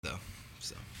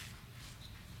So.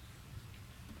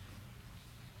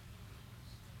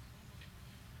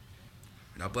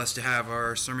 Now, blessed to have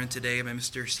our sermon today by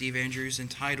Mr. Steve Andrews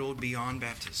entitled Beyond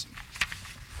Baptism.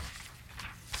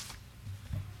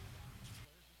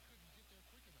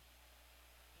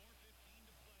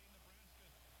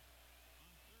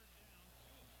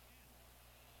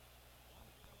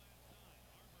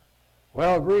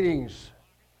 Well, greetings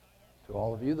to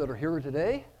all of you that are here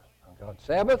today on God's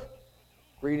Sabbath.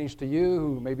 Greetings to you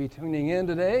who may be tuning in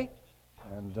today.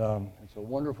 And it's a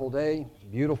wonderful day. It's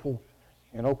beautiful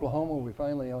in Oklahoma. We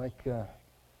finally, like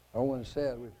Owen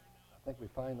said, I think we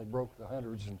finally broke the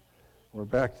hundreds, and we're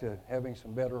back to having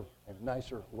some better and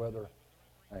nicer weather,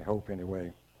 I hope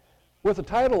anyway. With a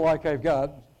title like I've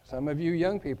got, some of you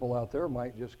young people out there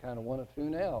might just kind of want to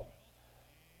tune out.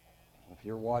 If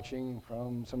you're watching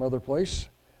from some other place,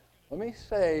 let me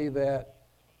say that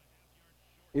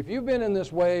if you've been in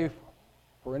this way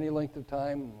for any length of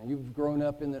time, you've grown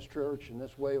up in this church, in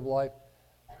this way of life,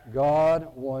 God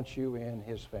wants you in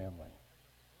His family.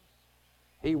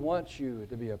 He wants you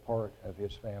to be a part of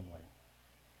His family.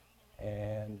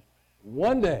 And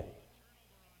one day,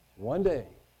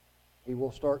 He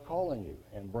will start calling you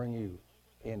and bring you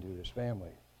into His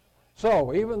family.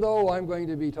 So, even though I'm going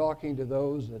to be talking to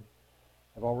those that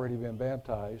have already been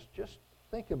baptized, just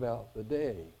think about the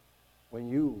day when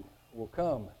you will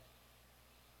come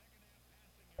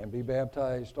and be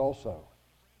baptized also.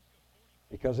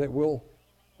 Because it will,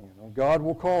 God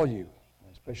will call you,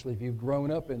 especially if you've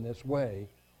grown up in this way,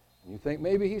 and you think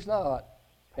maybe He's not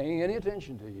paying any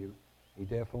attention to you. He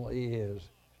definitely is,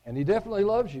 and He definitely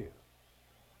loves you.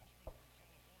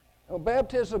 Now,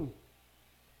 baptism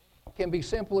can be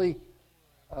simply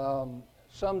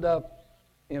summed up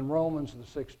in Romans, the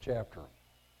 6th chapter.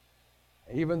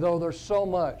 Even though there's so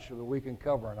much that we can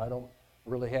cover, and I don't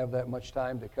really have that much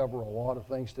time to cover a lot of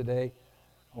things today,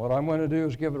 what I'm going to do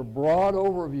is give it a broad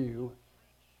overview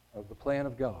of the plan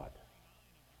of God.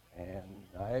 And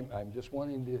I'm just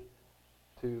wanting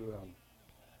to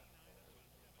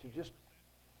just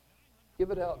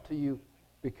give it out to you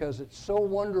because it's so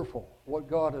wonderful what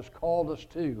God has called us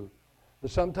to, that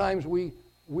sometimes we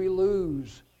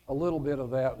lose a little bit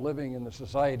of that living in the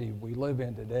society we live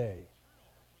in today.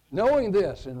 Knowing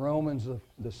this in Romans,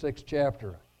 the 6th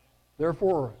chapter,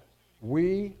 therefore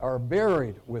we are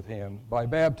buried with Him by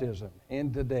baptism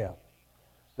into death,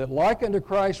 that like unto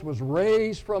Christ was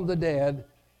raised from the dead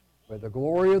by the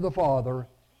glory of the Father,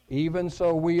 even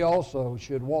so we also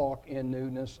should walk in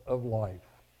newness of life.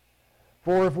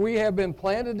 For if we have been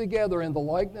planted together in the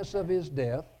likeness of His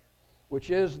death, which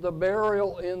is the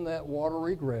burial in that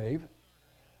watery grave,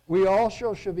 we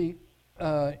also shall be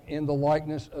in the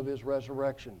likeness of His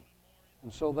resurrection.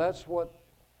 And so that's what,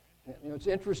 it's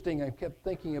interesting, I kept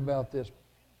thinking about this.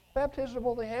 Baptism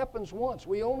only happens once.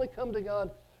 We only come to God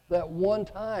that one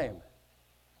time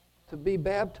to be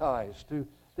baptized, to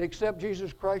accept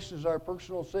Jesus Christ as our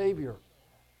personal Savior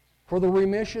for the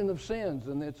remission of sins.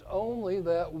 And it's only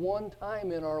that one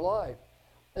time in our life.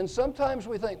 And sometimes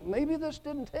we think, maybe this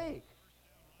didn't take.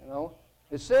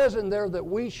 It says in there that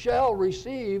we shall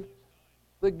receive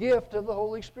the gift of the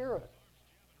Holy Spirit.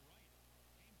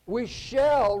 We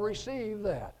shall receive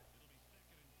that.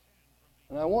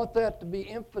 And I want that to be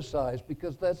emphasized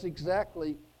because that's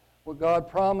exactly what God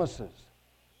promises.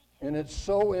 And it's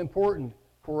so important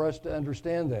for us to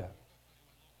understand that.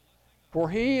 For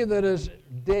he that is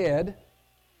dead,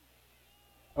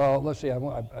 let's see,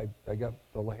 I got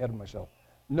ahead of myself.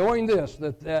 Knowing this,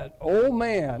 that old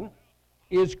man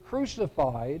is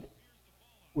crucified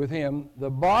with Him, the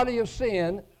body of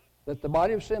sin, that the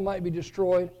body of sin might be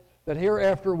destroyed, that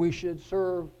hereafter we should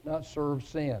not serve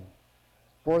sin.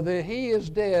 For that He is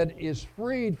dead is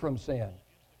freed from sin.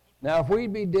 Now if we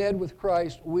be dead with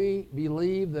Christ, we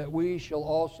believe that we shall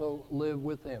also live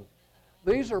with Him.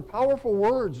 These are powerful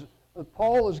words that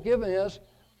Paul is giving us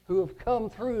who have come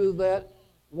through that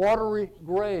watery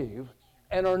grave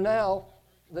and are now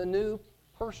the new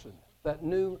person, that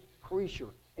new creature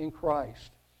in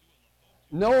Christ.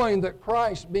 Knowing that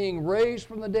Christ, being raised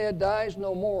from the dead, dies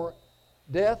no more,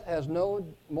 death has no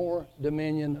more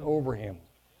dominion over Him.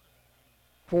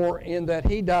 For in that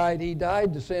He died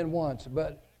to sin once,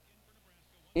 but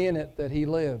in it that He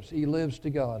lives to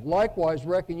God. Likewise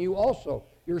reckon you also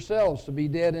yourselves to be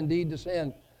dead indeed to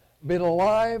sin, but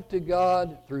alive to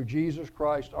God through Jesus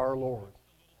Christ our Lord.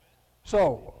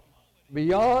 So,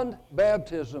 beyond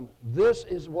baptism, this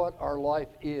is what our life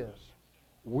is.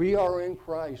 We are in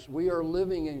Christ. We are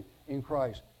living in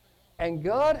Christ. And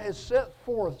God has set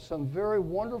forth some very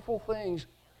wonderful things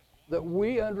that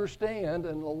we understand,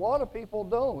 and a lot of people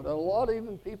don't. And a lot of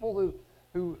even people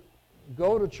who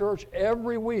go to church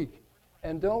every week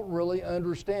and don't really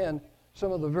understand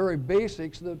some of the very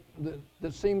basics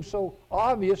that seem so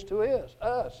obvious to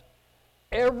us.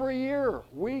 Every year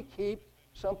we keep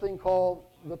something called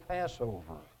the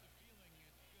Passover.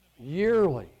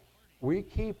 Yearly, we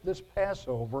keep this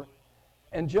Passover.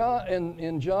 And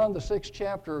in John, the 6th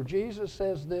chapter, Jesus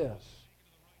says this,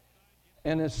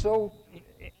 and it's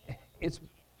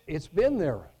been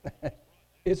there.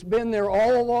 It's been there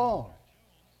all along.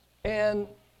 And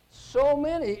so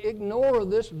many ignore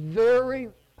this very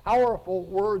powerful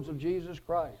words of Jesus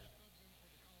Christ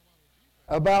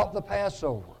about the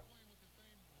Passover.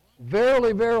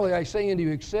 Verily, verily, I say unto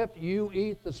you, except you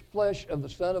eat the flesh of the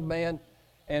Son of Man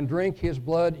and drink his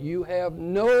blood, you have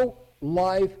no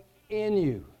life in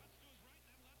you.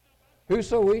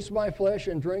 Whoso eats my flesh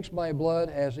and drinks my blood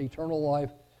has eternal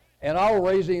life, and I'll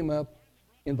raise him up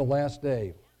in the last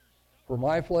day. For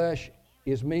my flesh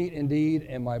is meat indeed,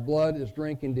 and my blood is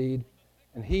drink indeed.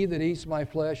 And he that eats my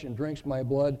flesh and drinks my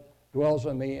blood dwells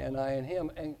on me, and I in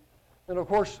him. And of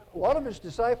course, a lot of his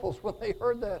disciples, when they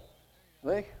heard that,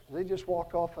 they just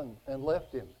walked off and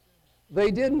left him.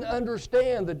 They didn't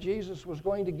understand that Jesus was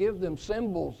going to give them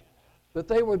symbols that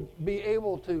they would be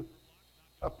able to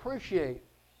appreciate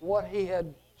what he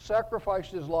had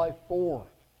sacrificed his life for.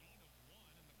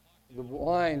 The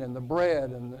wine and the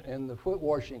bread and the foot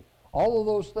washing, all of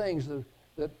those things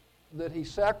that he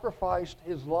sacrificed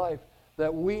his life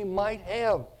that we might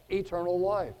have eternal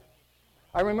life.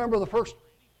 I remember the first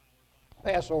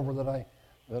Passover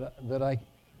that I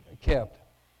kept,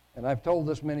 and I've told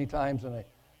this many times, and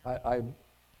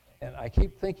I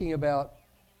keep thinking about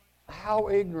how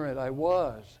ignorant I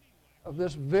was of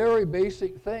this very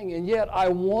basic thing, and yet I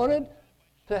wanted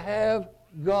to have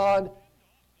God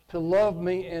to love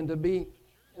me and to be,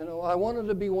 I wanted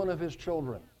to be one of his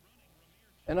children.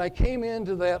 And I came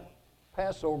into that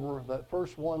Passover, that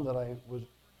first one that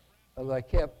I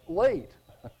kept late.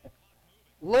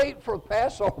 Late for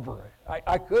Passover.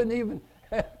 I couldn't even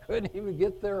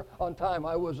get there on time.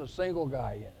 I was a single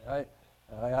guy.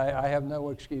 I have no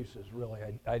excuses, really.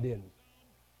 I didn't.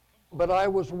 But I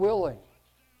was willing.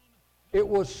 It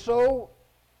was so,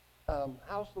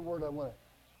 how's the word I want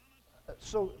to,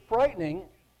 so frightening,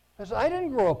 because I didn't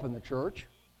grow up in the church.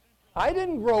 I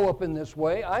didn't grow up in this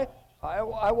way. I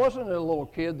wasn't a little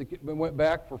kid that went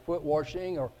back for foot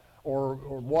washing or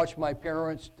watched my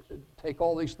parents take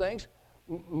all these things.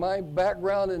 My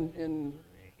background in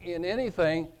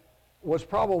anything was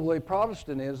probably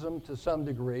Protestantism to some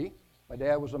degree. My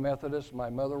dad was a Methodist. My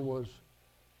mother was,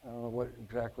 I don't know what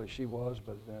exactly she was,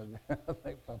 but I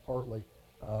think partly,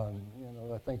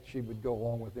 I think she would go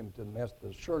along with him to the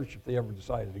Methodist church if they ever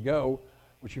decided to go,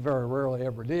 which she very rarely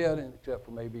ever did, except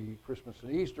for maybe Christmas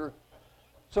and Easter.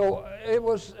 So it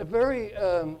was very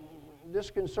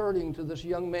disconcerting to this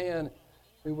young man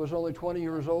who was only 20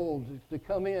 years old to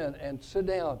come in and sit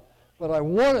down. But I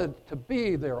wanted to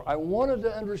be there. I wanted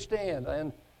to understand.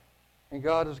 And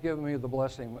God has given me the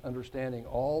blessing of understanding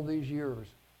all these years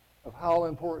of how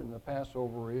important the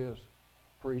Passover is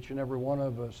for each and every one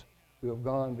of us who have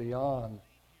gone beyond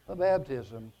the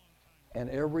baptism. And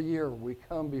every year we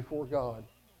come before God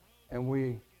and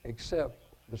we accept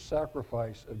the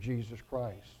sacrifice of Jesus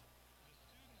Christ.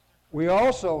 We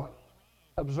also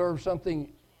observe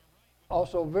something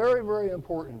also very, very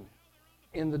important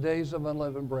in the days of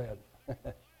unleavened bread.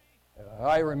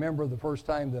 I remember the first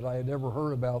time that I had ever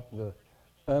heard about the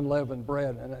unleavened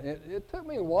bread, and it took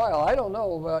me a while. I don't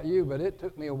know about you, but it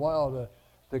took me a while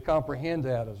to comprehend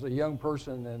that as a young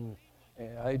person, and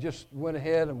I just went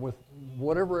ahead and with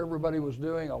whatever everybody was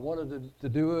doing, I wanted to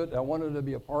do it. I wanted to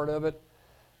be a part of it.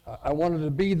 I wanted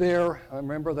to be there. I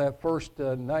remember that first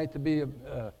night to be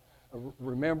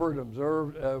remembered,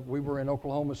 observed. We were in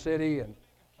Oklahoma City, and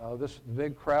this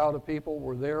big crowd of people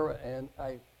were there, and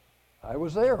I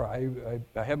was there. I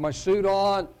had my suit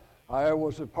on. I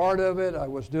was a part of it. I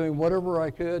was doing whatever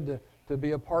I could to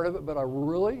be a part of it, but I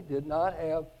really did not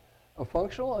have a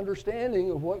functional understanding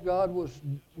of what God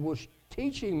was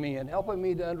teaching me and helping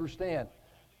me to understand.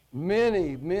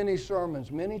 Many, many sermons,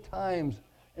 many times,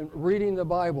 and reading the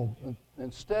Bible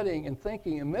and studying and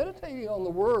thinking and meditating on the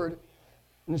Word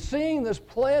and seeing this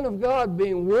plan of God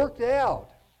being worked out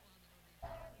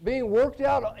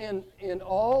in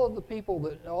all of the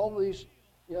people all these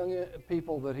young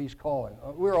people that He's calling.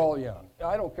 We're all young.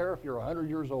 I don't care if you're 100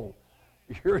 years old.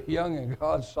 You're young in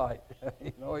God's sight.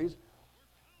 He's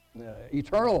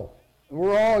eternal.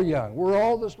 We're all young. We're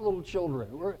all just little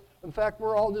children. In fact,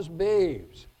 we're all just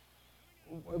babes.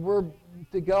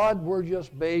 To God, we're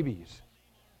just babies.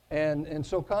 And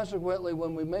so consequently,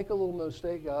 when we make a little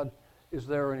mistake, God is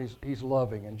there and He's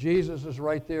loving. And Jesus is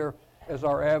right there. as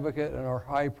our advocate and our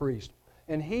high priest.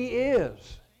 And He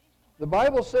is. The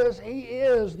Bible says He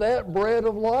is that bread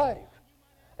of life.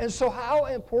 And so how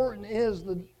important is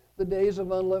the days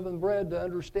of unleavened bread to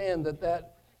understand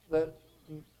that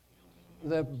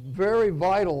very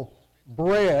vital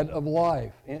bread of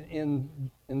life in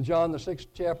John the 6th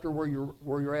chapter where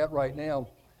you're at right now,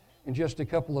 in just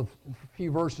a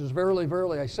few verses, verily,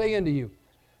 verily, I say unto you,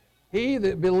 he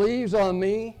that believes on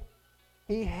me,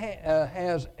 he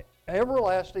has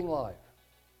everlasting life.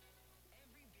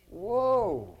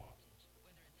 Whoa!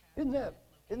 Isn't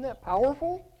that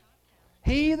powerful?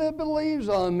 He that believes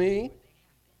on me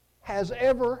has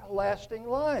everlasting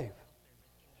life.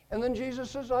 And then Jesus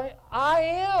says, I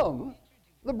am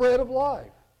the bread of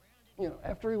life. You know,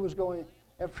 after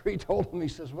he told them, he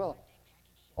says, well,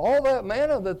 all that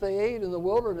manna that they ate in the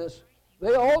wilderness,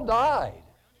 they all died.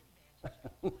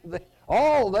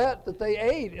 All that they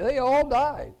ate, they all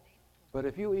died. But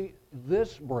if you eat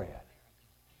this bread,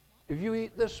 if you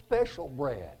eat this special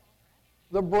bread,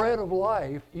 the bread of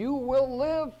life, you will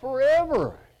live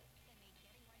forever.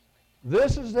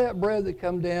 This is that bread that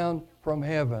come down from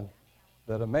heaven,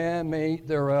 that a man may eat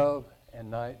thereof and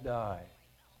not die.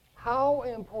 How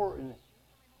important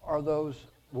are those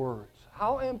words?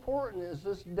 How important is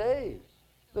this day,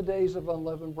 the days of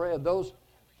unleavened bread? Those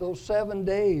 7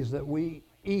 days that we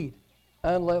eat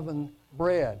unleavened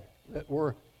bread, that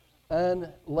were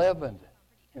unleavened.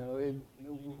 You know,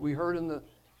 we heard in the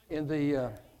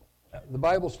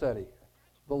Bible study,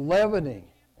 the leavening.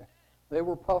 They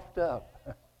were puffed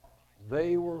up.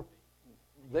 They were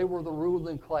the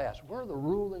ruling class. We're the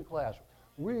ruling class.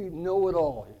 We know it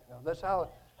all. You know, that's how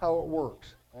it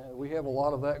works. We have a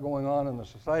lot of that going on in the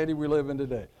society we live in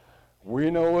today. We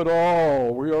know it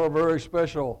all. We are very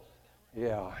special.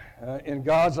 Yeah. In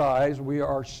God's eyes, we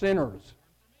are sinners.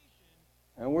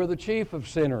 And we're the chief of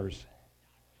sinners.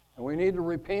 And we need to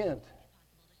repent.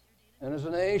 And as a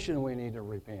nation, we need to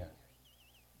repent.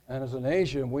 And as a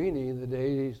nation, we need the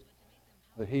days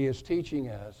that He is teaching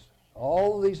us.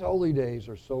 All of these holy days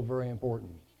are so very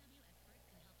important.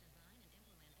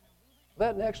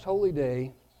 That next holy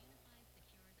day,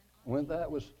 when that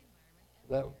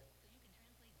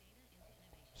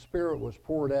Spirit was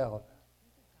poured out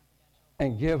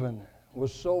and given,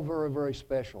 was so very, very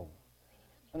special.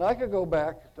 And I could go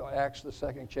back to Acts, the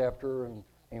 2nd chapter,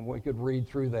 and we could read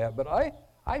through that. But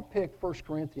I picked 1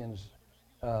 Corinthians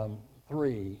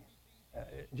 3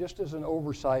 just as an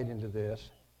oversight into this,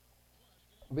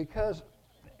 because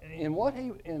in what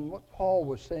Paul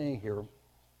was saying here,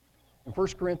 in 1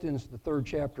 Corinthians, the 3rd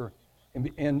chapter,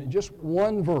 in just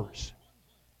one verse,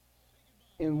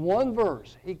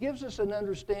 he gives us an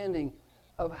understanding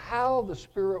of how the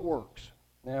Spirit works.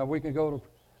 Now, we can go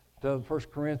to 1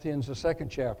 Corinthians, the 2nd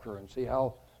chapter, and see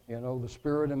how, the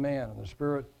Spirit in man and the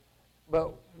Spirit.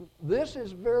 But this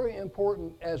is very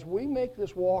important as we make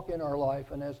this walk in our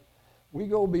life and as we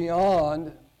go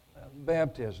beyond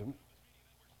baptism.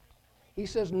 He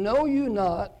says, know you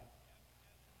not,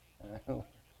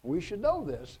 we should know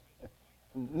this,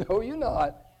 know you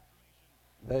not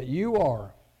that you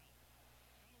are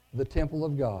the temple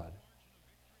of God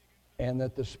and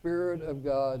that the Spirit of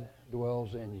God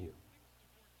dwells in you.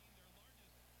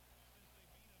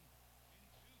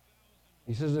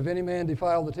 He says, if any man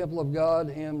defile the temple of God,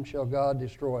 him shall God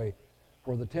destroy.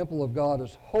 For the temple of God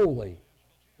is holy,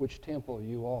 which temple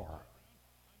you are.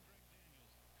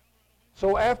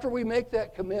 So after we make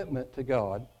that commitment to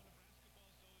God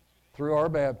through our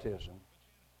baptism,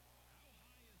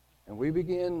 and we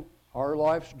begin our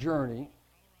life's journey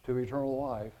to eternal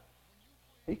life,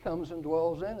 He comes and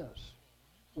dwells in us.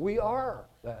 We are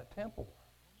that temple.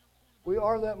 We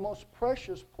are that most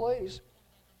precious place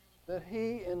that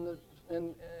He and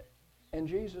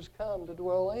Jesus come to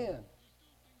dwell in.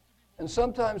 And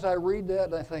sometimes I read that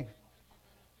and I think,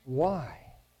 why?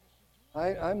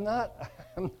 I'm not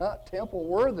temple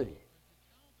worthy.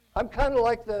 I'm kind of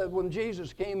like when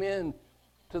Jesus came in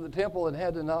to the temple and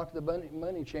had to knock the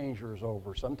money changers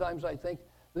over. Sometimes I think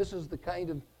this is the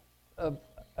kind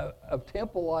of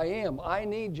temple I am. I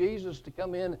need Jesus to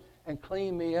come in and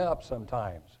clean me up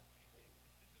sometimes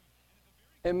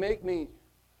and make me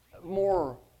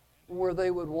more where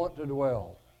they would want to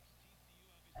dwell.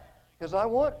 Because I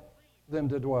want them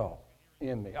to dwell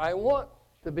in me. I want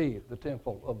to be the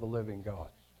temple of the living God.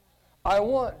 I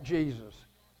want Jesus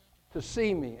to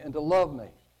see me and to love me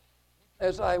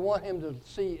as I want Him to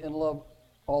see and love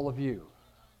all of you,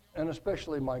 and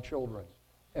especially my children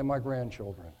and my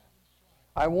grandchildren.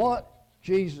 I want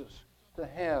Jesus to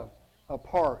have a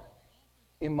part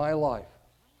in my life,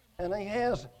 and He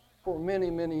has for many,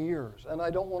 many years, and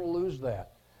I don't want to lose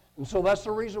that. And so that's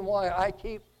the reason why I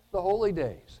keep the holy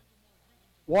days,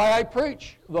 why I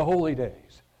preach the holy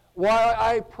days, why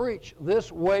I preach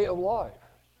this way of life.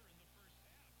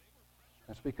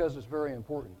 It's because it's very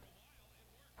important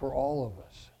for all of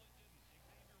us.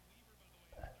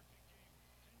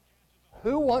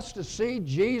 Who wants to see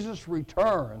Jesus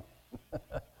return?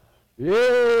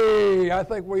 Yay! I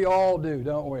think we all do,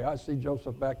 don't we? I see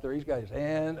Joseph back there. He's got his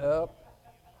hand up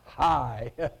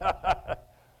high.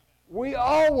 We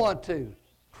all want to.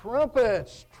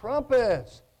 Trumpets,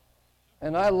 trumpets.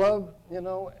 And I love,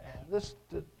 this.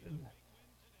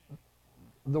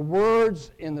 The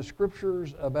words in the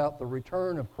Scriptures about the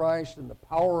return of Christ and the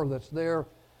power that's there.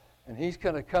 And he's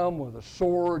going to come with a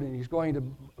sword and he's going to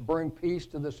bring peace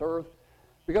to this earth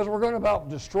because we're going to about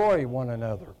destroy one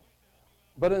another.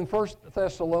 But in 1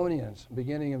 Thessalonians,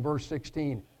 beginning in verse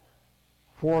 16,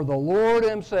 for the Lord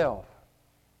himself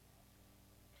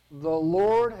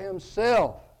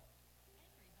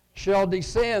shall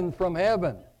descend from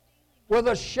heaven with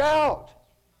a shout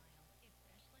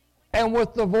and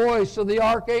with the voice of the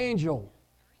archangel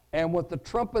and with the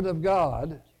trumpet of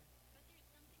God,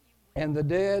 and the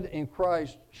dead in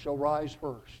Christ shall rise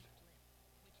first.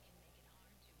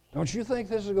 Don't you think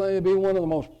this is going to be one of the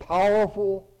most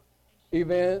powerful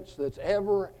events that's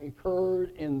ever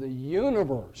occurred in the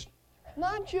universe?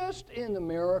 Not just in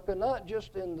America, not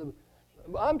just in the...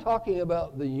 I'm talking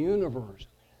about the universe.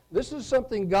 This is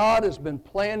something God has been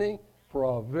planning for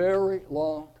a very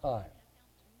long time.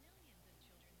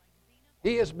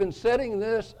 He has been setting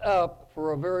this up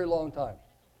for a very long time.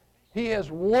 He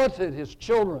has wanted his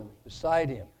children beside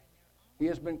him. He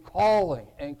has been calling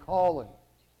and calling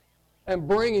and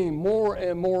bringing more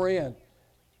and more in.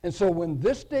 And so when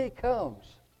this day comes,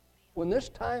 when this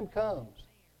time comes,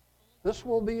 this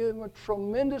will be a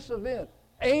tremendous event.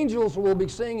 Angels will be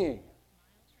singing.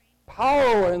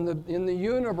 Power in the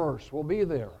universe will be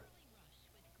there.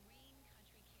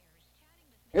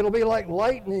 It'll be like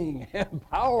lightning and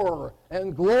power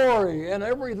and glory, and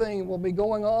everything will be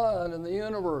going on in the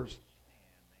universe.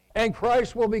 And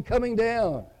Christ will be coming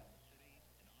down.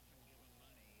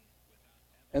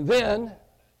 And then,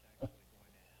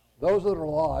 those that are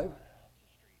alive,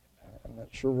 I'm not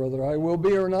sure whether I will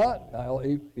be or not, I'll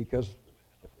eat, because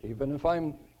even if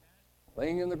I'm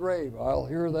laying in the grave, I'll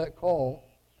hear that call.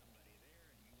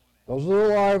 Those that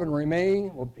are alive and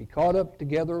remain will be caught up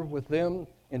together with them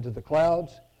into the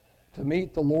clouds to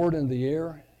meet the Lord in the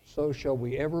air. So shall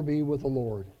we ever be with the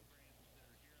Lord.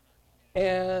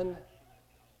 And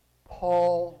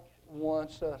Paul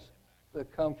wants us to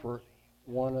comfort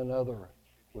one another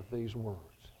with these words.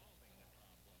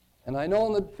 And I know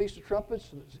on the Feast of Trumpets,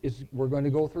 we're going to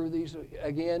go through these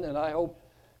again, and I hope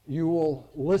you will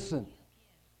listen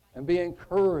and be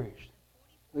encouraged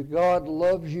that God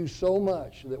loves you so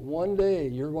much that one day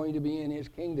you're going to be in his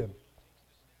kingdom.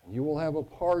 And you will have a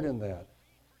part in that.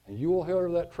 And you will hear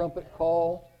that trumpet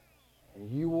call, and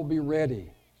you will be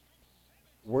ready.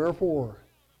 Wherefore,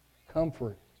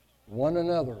 comfort one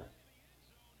another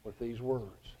with these words.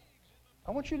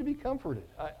 I want you to be comforted.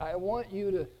 I want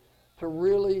you to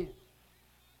really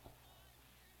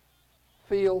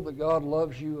feel that God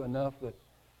loves you enough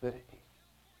that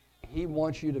he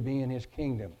wants you to be in his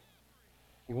kingdom.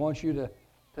 He wants you to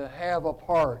have a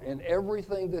part in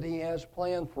everything that he has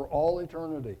planned for all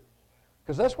eternity.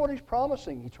 Because that's what he's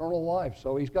promising, eternal life.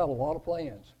 So he's got a lot of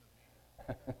plans.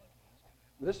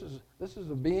 This is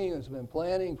a being that's been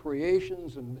planning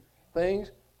creations and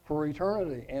things for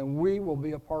eternity, and we will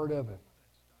be a part of it.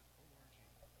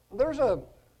 There's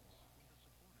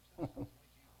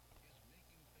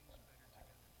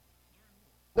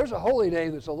a holy day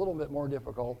that's a little bit more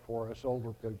difficult for us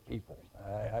older people.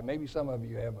 Maybe some of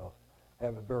you have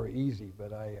it very easy,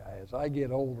 but as I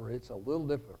get older, it's a little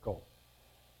difficult.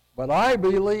 But I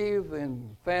believe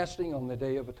in fasting on the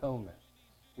Day of Atonement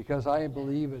because I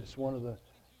believe it's one of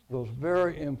those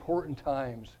very important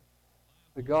times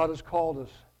that God has called us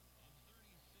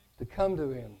to come to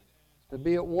him, to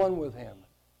be at one with him,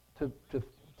 to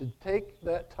take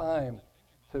that time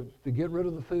to get rid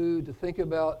of the food, to think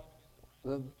about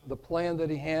the plan that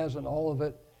he has and all of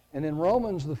it. And in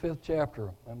Romans, the 5th chapter,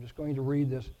 I'm just going to read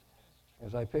this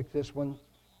as I pick this one.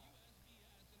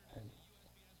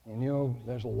 And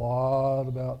there's a lot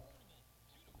about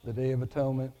the Day of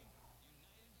Atonement,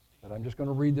 but I'm just going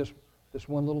to read this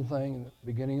one little thing,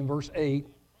 beginning in verse 8.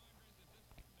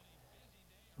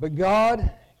 But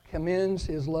God commends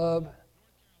his love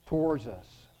towards us,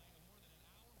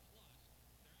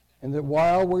 and that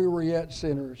while we were yet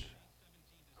sinners,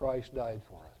 Christ died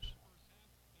for us.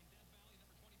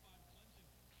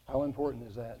 How important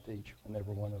is that to each and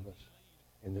every one of us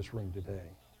in this room today?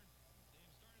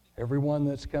 everyone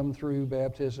that's come through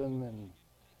baptism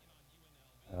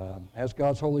and has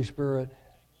God's Holy Spirit,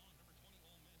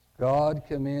 God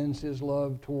commends His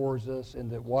love towards us, and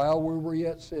that while we were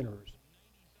yet sinners,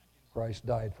 Christ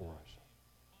died for us.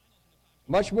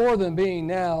 Much more than being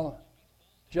now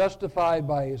justified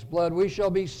by His blood, we shall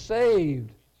be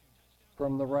saved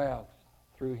from the wrath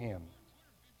through Him.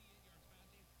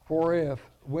 For if,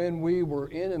 when we were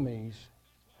enemies,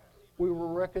 we were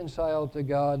reconciled to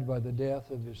God by the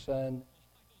death of His Son,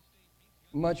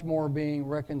 much more being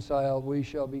reconciled, we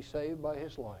shall be saved by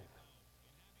His life.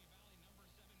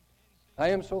 I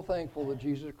am so thankful that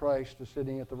Jesus Christ is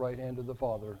sitting at the right hand of the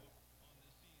Father,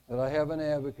 that I have an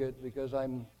advocate, because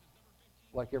I'm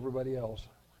like everybody else.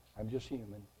 I'm just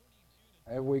human.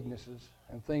 I have weaknesses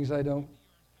and things I don't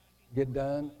get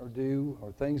done or do,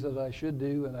 or things that I should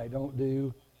do and I don't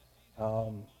do.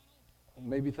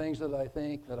 Maybe things that I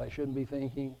think that I shouldn't be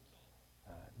thinking.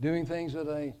 Doing things that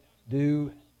I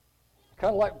do.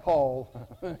 Kind of like Paul.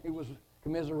 He was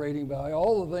commiserating by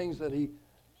all the things that he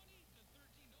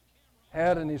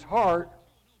had in his heart,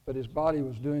 but his body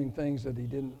was doing things that he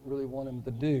didn't really want him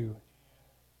to do.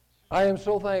 I am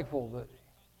so thankful that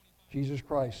Jesus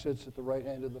Christ sits at the right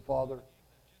hand of the Father,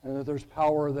 and that there's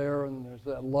power there, and there's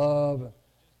that love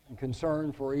and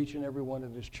concern for each and every one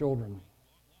of His children.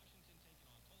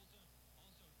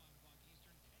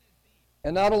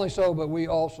 And not only so, but we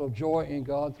also joy in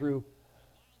God through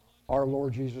our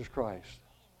Lord Jesus Christ,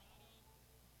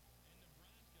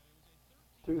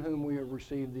 through whom we have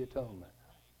received the atonement.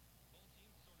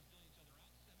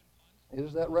 It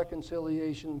is that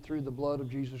reconciliation through the blood of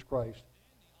Jesus Christ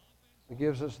that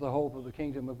gives us the hope of the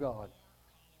kingdom of God.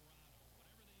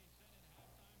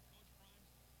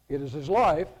 It is His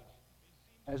life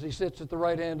as He sits at the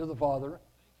right hand of the Father.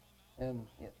 And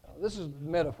this is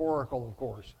metaphorical, of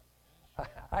course.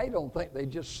 I don't think they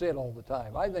just sit all the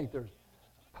time. I think there's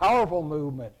powerful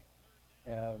movement.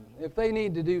 If they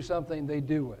need to do something, they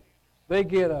do it. They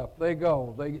get up, they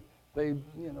go, they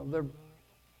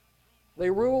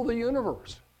rule the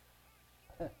universe.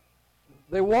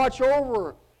 They watch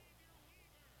over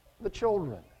the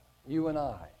children, you and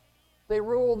I. They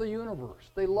rule the universe.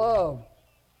 They love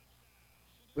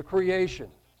the creation.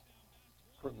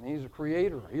 He's a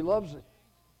creator. He loves it.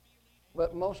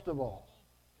 But most of all,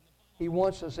 He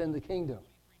wants us in the kingdom.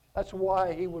 That's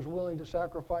why He was willing to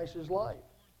sacrifice His life,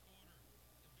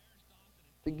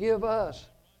 to give us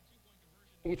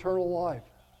eternal life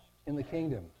in the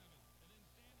kingdom.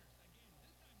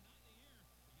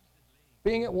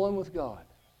 Being at one with God.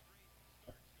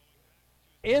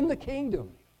 In the kingdom.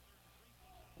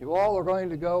 You all are going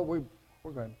to go. We're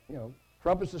going,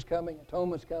 trumpets is coming,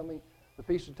 atonement's coming, the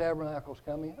Feast of Tabernacles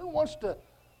coming. Who wants to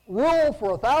rule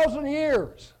for 1,000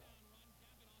 years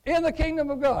in the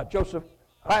kingdom of God? Joseph,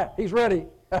 he's ready.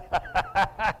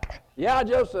 Yeah,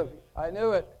 Joseph, I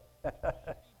knew it.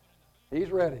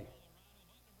 He's ready.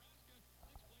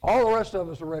 All the rest of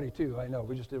us are ready too, I know.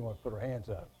 We just didn't want to put our hands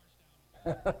up.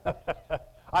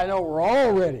 I know we're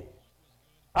all ready.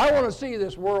 I want to see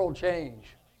this world change.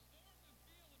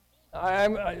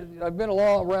 I've been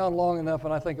around long enough,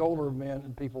 and I think older men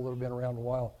and people that have been around a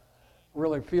while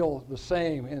really feel the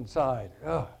same inside.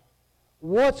 Ugh.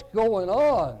 What's going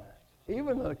on?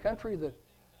 Even a country that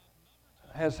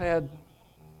has had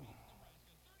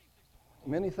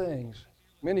many things,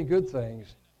 many good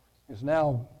things, is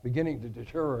now beginning to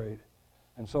deteriorate.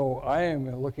 And so I am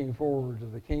looking forward to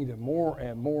the kingdom more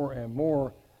and more and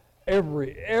more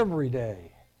every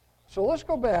day. So let's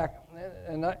go back,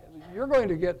 and you're going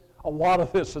to get a lot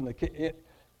of this at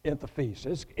the feast.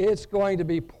 It's going to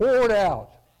be poured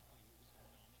out.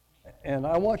 And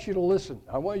I want you to listen.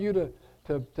 I want you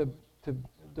to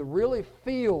really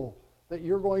feel that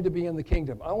you're going to be in the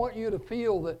kingdom. I want you to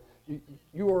feel that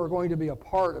you are going to be a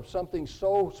part of something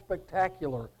so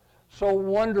spectacular, so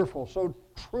wonderful, so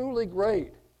truly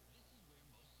great,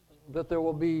 that there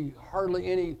will be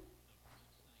hardly any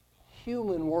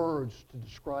human words to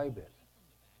describe it.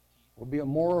 It will be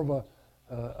more of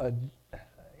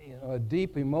a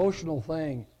deep emotional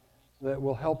thing that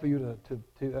will help you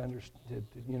to understand,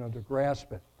 to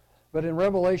grasp it. But in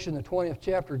Revelation, the 20th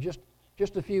chapter,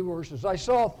 just a few verses, I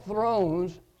saw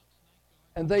thrones,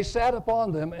 and they sat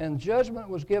upon them, and judgment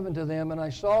was given to them, and I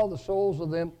saw the souls of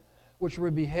them which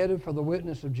were beheaded for the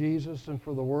witness of Jesus and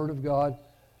for the word of God,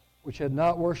 which had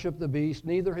not worshipped the beast,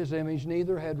 neither his image,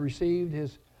 neither had received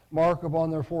his mark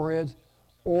upon their foreheads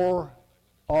or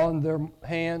on their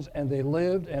hands, and they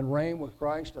lived and reigned with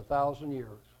Christ 1,000 years.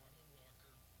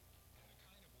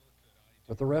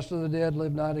 But the rest of the dead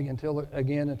lived not until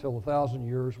 1,000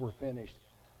 years were finished.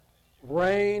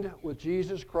 Reigned with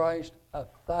Jesus Christ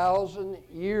 1,000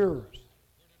 years.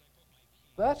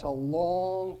 That's a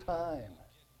long time.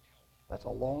 That's a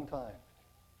long time.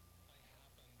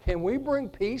 Can we bring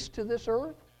peace to this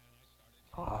earth?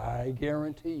 I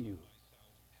guarantee you,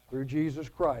 through Jesus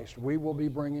Christ, we will be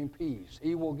bringing peace.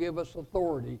 He will give us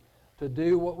authority to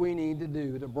do what we need to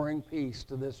do to bring peace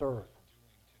to this earth.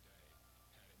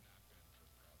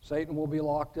 Satan will be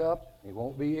locked up. He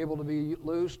won't be able to be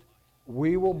loosed.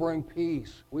 We will bring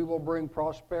peace. We will bring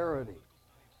prosperity.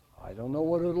 I don't know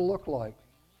what it'll look like,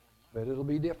 but it'll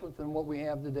be different than what we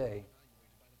have today.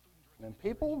 And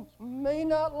people may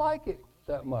not like it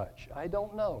that much. I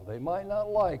don't know. They might not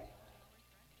like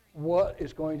what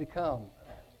is going to come,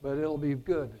 but it'll be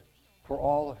good for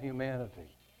all of humanity.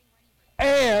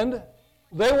 And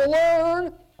they will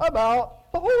learn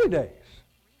about the holy days.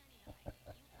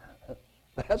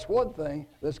 That's one thing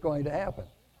that's going to happen.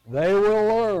 They will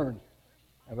learn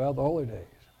about the holy days.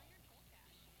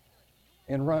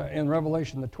 In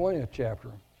Revelation, the 20th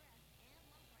chapter,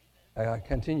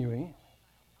 continuing,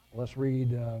 let's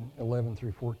read 11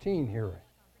 through 14 here.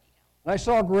 And I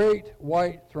saw a great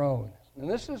white throne. And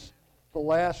this is the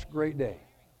last great day.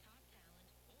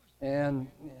 And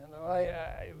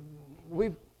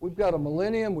we've got a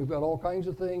millennium, we've got all kinds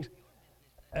of things.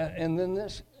 And then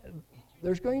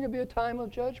there's going to be a time of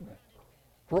judgment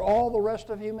for all the rest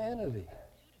of humanity.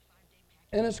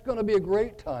 And it's going to be a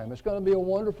great time. It's going to be a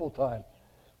wonderful time.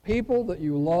 People that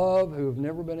you love who have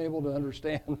never been able to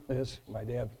understand this, my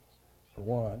dad for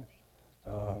one,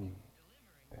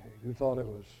 who thought it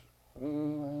was,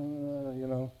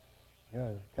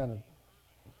 kind of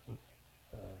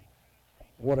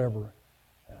whatever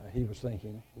he was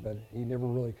thinking, but he never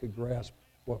really could grasp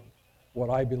what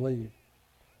I believe.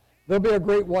 There'll be a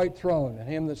great white throne, and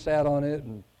him that sat on it,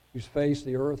 and whose face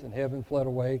the earth and heaven fled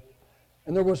away.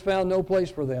 And there was found no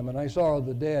place for them. And I saw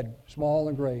the dead, small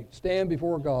and great, stand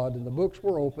before God, and the books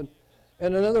were opened.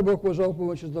 And another book was opened,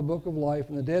 which is the book of life,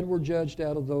 and the dead were judged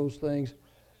out of those things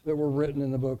that were written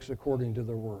in the books according to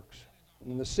their works.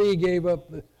 And the sea gave up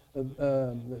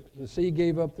the sea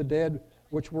gave up the dead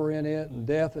which were in it, and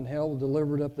death and hell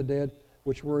delivered up the dead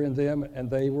which were in them, and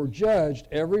they were judged,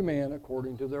 every man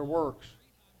according to their works.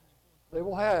 They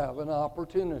will have an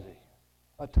opportunity,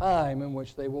 a time in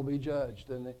which they will be judged,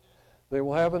 and they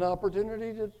will have an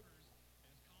opportunity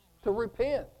to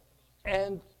repent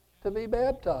and to be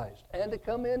baptized and to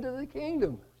come into the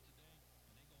kingdom.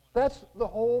 That's the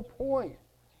whole point.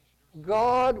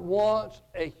 God wants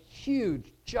a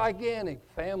huge, gigantic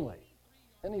family,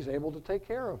 and He's able to take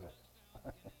care of it.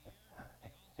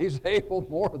 He's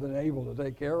more than able to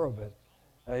take care of it.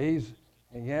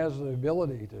 He has the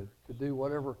ability to do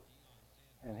whatever,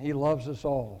 and He loves us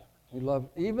all. He loves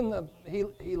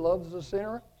the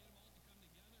sinner,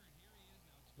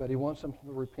 but He wants them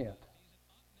to repent.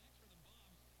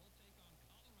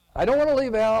 I don't want to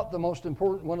leave out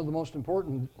one of the most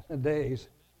important days,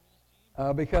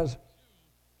 because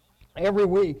every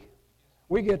week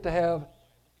we get to have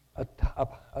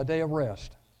a day of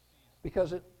rest,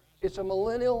 because it's a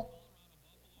millennial.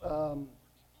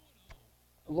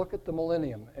 Look at the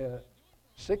millennium,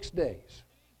 6 days.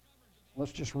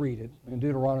 Let's just read it in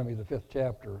Deuteronomy, the 5th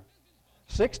chapter.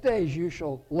 6 days you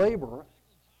shall labor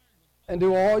and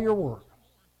do all your work.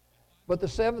 But the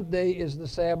 7th day is the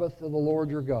Sabbath of the Lord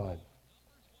your God.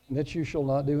 And that you shall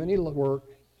not do any work,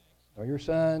 nor your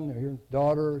son, nor your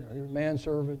daughter, nor your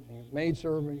manservant, nor your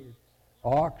maidservant, your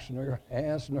ox, nor your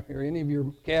ass, nor any of your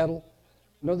cattle,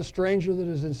 nor the stranger that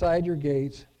is inside your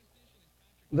gates,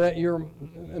 that your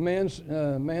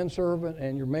manservant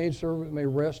and your maidservant may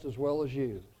rest as well as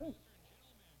you.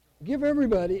 Give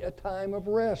everybody a time of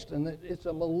rest, and it's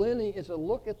a millennium. It's a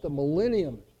look at the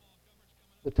millennium,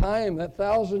 the time, that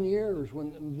 1,000 years,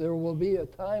 when there will be a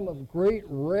time of great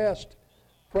rest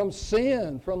from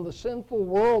sin, from the sinful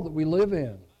world that we live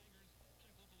in.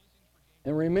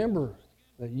 And remember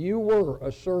that you were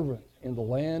a servant in the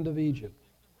land of Egypt.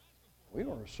 We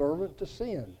were a servant to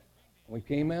sin. We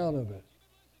came out of it.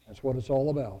 That's what it's all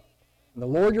about. And the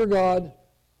Lord your God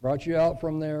brought you out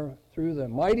from there through the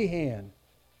mighty hand,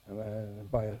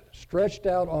 by a stretched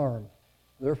out arm.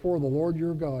 Therefore the Lord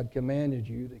your God commanded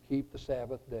you to keep the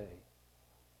Sabbath day.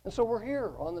 And so we're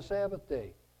here on the Sabbath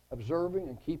day, observing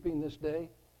and keeping this day,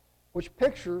 which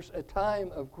pictures a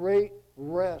time of great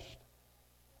rest.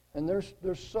 And there's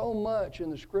so much in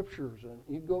the Scriptures. And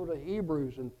you go to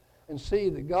Hebrews and see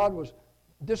that God was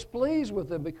displeased with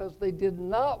them because they did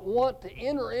not want to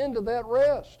enter into that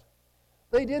rest.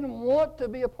 They didn't want to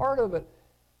be a part of it.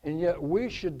 And yet we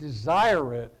should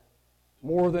desire it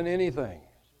more than anything.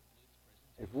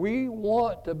 If we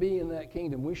want to be in that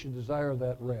kingdom, we should desire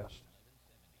that rest.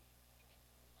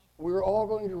 we're all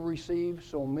going to receive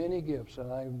so many gifts,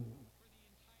 and I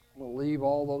will leave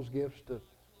all those gifts to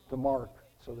Mark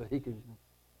so that he can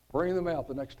bring them out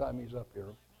the next time he's up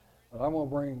here. But I'm going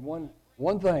to bring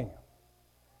one thing,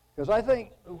 because I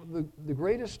think the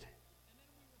greatest,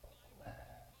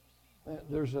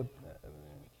 there's a,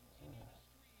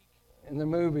 in the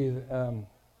movie, the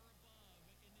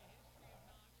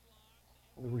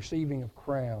receiving of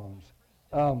crowns,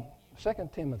 2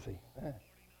 Timothy,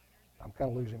 I'm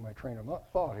kind of losing my train of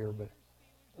thought here, but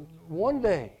one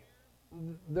day,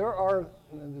 there are,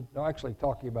 actually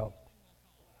talking about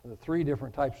the 3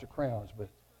 different types of crowns, but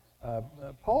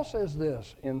Paul says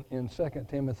this in 2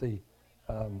 Timothy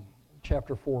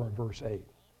chapter 4 and verse 8.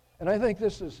 And I think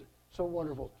this is so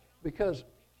wonderful, because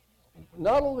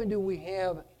not only do we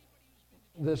have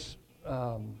this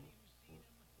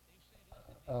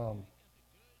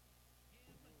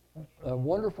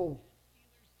wonderful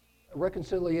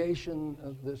reconciliation,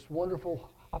 of this wonderful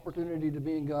opportunity to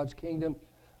be in God's kingdom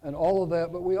and all of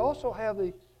that, but we also have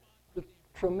the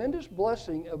tremendous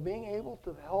blessing of being able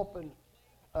to help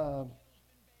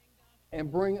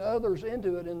and bring others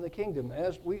into it in the kingdom,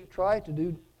 as we try to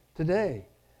do today.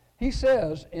 He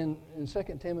says in 2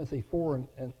 Timothy 4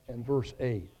 and verse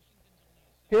 8,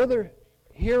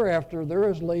 Hereafter there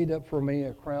is laid up for me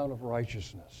a crown of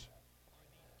righteousness,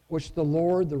 which the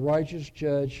Lord, the righteous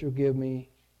judge, shall give me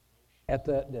at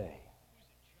that day.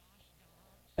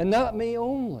 And not me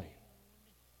only,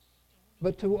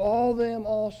 but to all them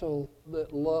also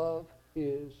that love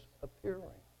His appearing.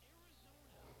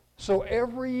 So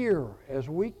every year as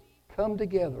we come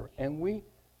together and we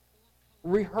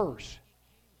rehearse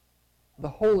the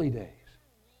holy days,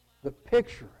 the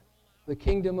picture, the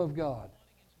kingdom of God,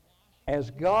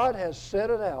 as God has set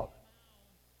it out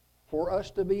for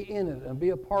us to be in it and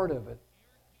be a part of it,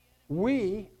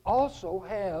 we also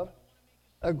have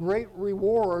a great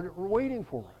reward waiting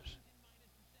for us.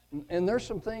 And there's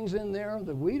some things in there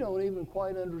that we don't even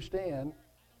quite understand.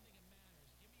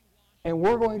 And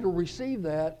we're going to receive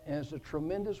that as a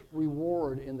tremendous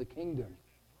reward in the kingdom.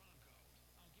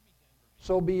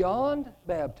 So beyond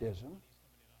baptism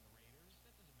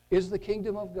is the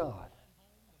kingdom of God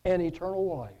and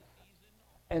eternal life,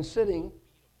 and sitting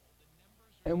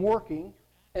and working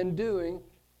and doing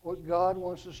what God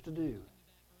wants us to do.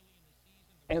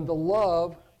 And the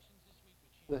love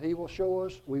that He will show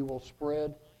us, we will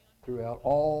spread throughout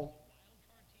all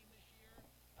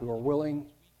who are willing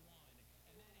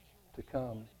to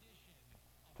come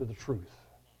to the truth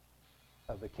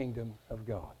of the kingdom of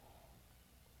God.